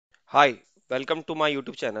Hi, welcome to my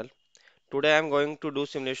YouTube channel. Today I am going to do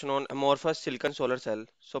simulation on amorphous silicon solar cell.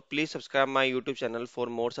 So please subscribe my YouTube channel for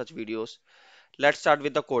more such videos. Let's start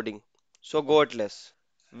with the coding. So go at less.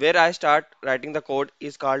 Where I start writing the code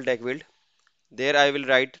is called deck build. There I will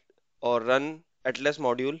write or run atlas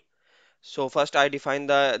module. So first I define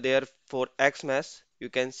there for xmas. You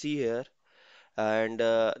can see here and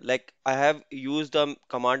like I have used the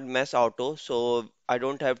command mesh auto, so I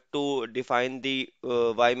don't have to define the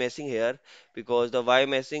y meshing here because the y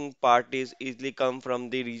meshing part is easily come from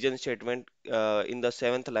the region statement in the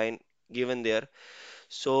seventh line given there.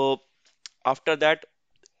 So after that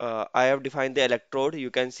I have defined the electrode, you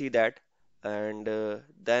can see that, and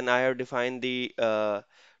then I have defined the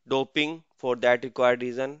doping for that required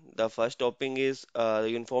reason. The first doping is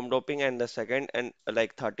uniform doping, and the second and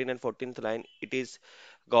like 13th and 14th line it is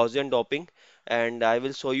Gaussian doping, and I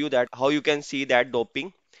will show you that how you can see that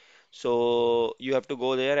doping. So you have to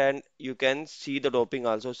go there and you can see the doping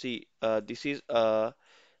also. See, this is a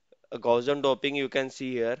Gaussian doping you can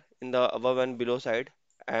see here in the above and below side,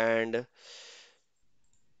 and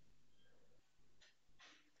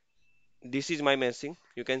this is my meshing.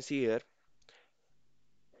 You can see here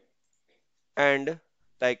and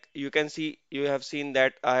like you can see you have seen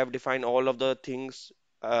that I have defined all of the things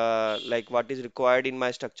like what is required in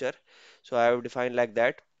my structure, so I have defined like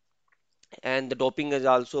that, and the doping is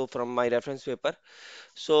also from my reference paper.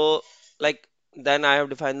 So like then I have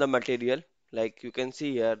defined the material, like you can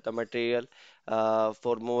see here the material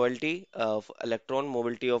for mobility of electron,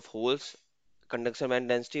 mobility of holes, conduction band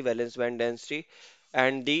density, valence band density,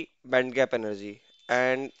 and the band gap energy.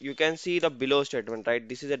 And you can see the below statement, right?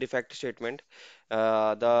 This is a defect statement.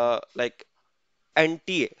 The like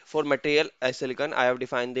NTA for material as silicon, I have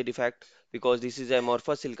defined the defect because this is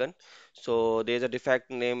amorphous silicon. So there is a defect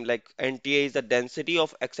name like NTA is the density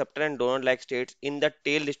of acceptor and donor like states in the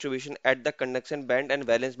tail distribution at the conduction band and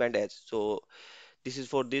valence band edge. So this is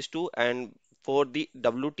for these two, and for the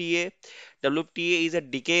WTA, WTA is a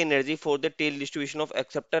decay energy for the tail distribution of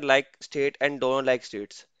acceptor like state and donor like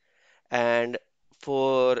states. And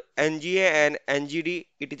for NGA and NGD,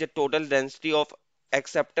 it is a total density of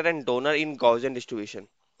acceptor and donor in Gaussian distribution.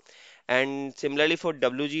 And similarly for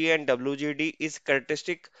WGA and WGD is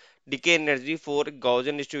characteristic decay energy for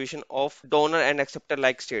Gaussian distribution of donor and acceptor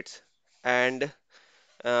like states. And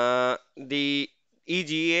the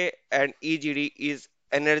EGA and EGD is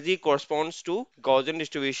energy corresponds to Gaussian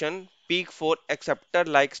distribution peak for acceptor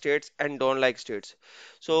like states and donor like states.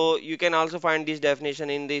 So you can also find this definition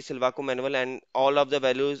in the Silvaco manual, and all of the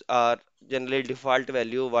values are generally default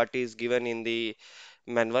value what is given in the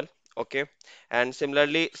manual. Okay, and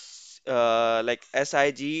similarly like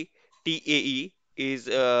SIGTAE is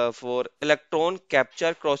for electron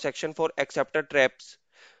capture cross section for acceptor traps.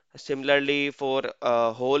 Similarly, for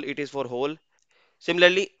hole, it is for hole.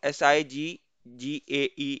 Similarly, SIGGAE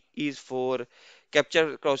is for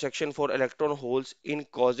capture cross-section for electron holes in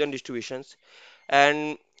Gaussian distributions.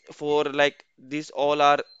 And for like these all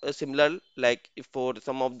are similar. Like if for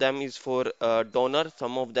some of them is for donor,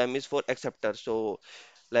 some of them is for acceptor. So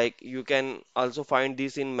like you can also find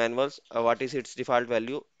this in manuals. What is its default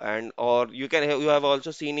value, and or you can have, you have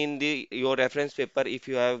also seen in the your reference paper if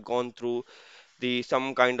you have gone through the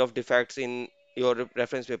some kind of defects in your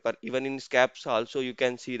reference paper. Even in SCAPS also you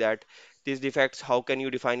can see that these defects, how can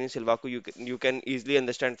you define in Silvaco? You can easily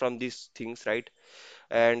understand from these things, right?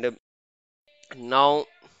 And now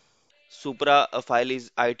Supra file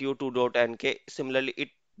is itu2.nk. Similarly, it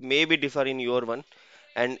may be differ in your one,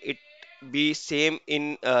 and it be same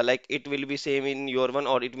in like it will be same in your one,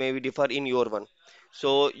 or it may be differ in your one.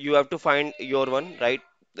 So you have to find your one, right?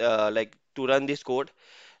 Like to run this code,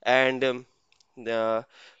 and the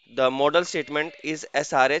the model statement is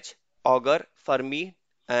SRH auger Fermi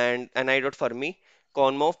and Ni dot Fermi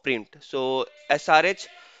conmov print. So SRH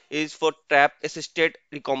is for trap assisted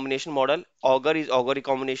recombination model, auger is auger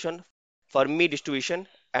recombination, Fermi distribution,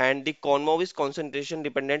 and the conmov is concentration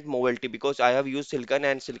dependent mobility because I have used silicon,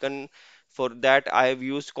 and silicon for that I have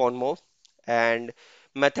used conmov. And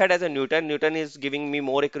method as a Newton is giving me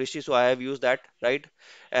more accuracy, so I have used that, right?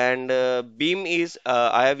 And beam is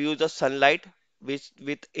I have used the sunlight which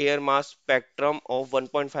with air mass spectrum of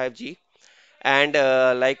 1.5 G, and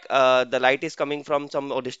like the light is coming from some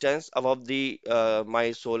distance above the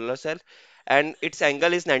my solar cell, and its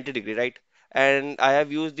angle is 90-degree, right? And I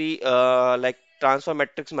have used the like transfer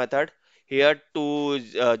matrix method here to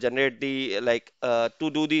generate the like to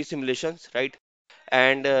do the simulations, right?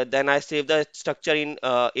 And then I save the structure in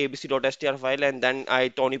abc.str file, and then I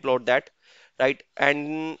Tony plot that, right?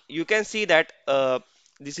 And you can see that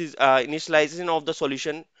this is initialization of the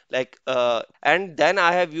solution And then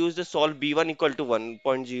I have used the solve b1 equal to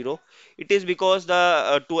 1.0. It is because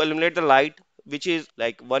the to eliminate the light, which is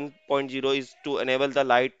like 1.0 is to enable the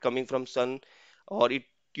light coming from sun, or it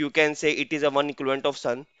you can say it is a one equivalent of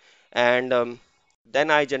sun. And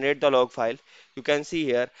then I generate the log file. You can see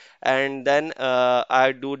here, and then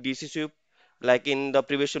I do DC sweep. Like in the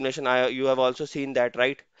previous simulation, you have also seen that,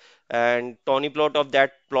 right? And Tony plot of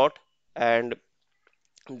that plot, and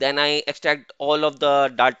then I extract all of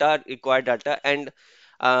the data, required data, and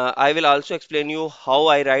I will also explain you how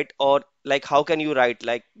I write, or like how can you write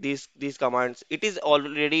like these commands. It is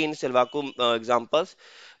already in Silvaco examples,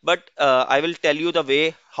 but I will tell you the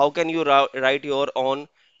way how can you write your own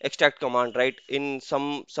extract command, right, in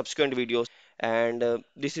some subsequent videos. And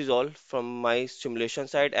this is all from my simulation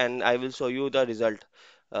side, and I will show you the result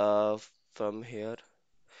from here.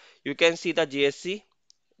 You can see the GSC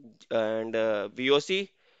and VOC,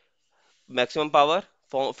 maximum power,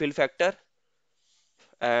 fill factor,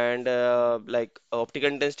 and like optical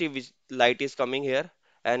intensity, which light is coming here,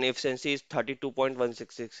 and efficiency is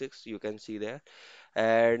 32.1666. You can see there,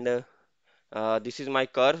 and this is my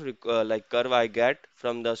curve, like curve I get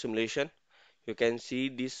from the simulation. You can see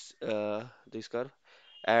this curve,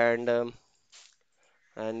 and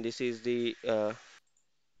this is the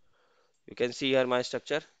you can see here my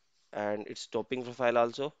structure and its topping profile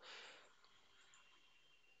also.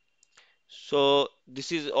 So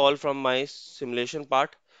this is all from my simulation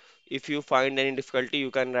part. If you find any difficulty,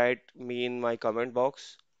 you can write me in my comment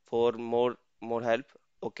box for more help.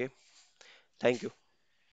 Okay, thank you.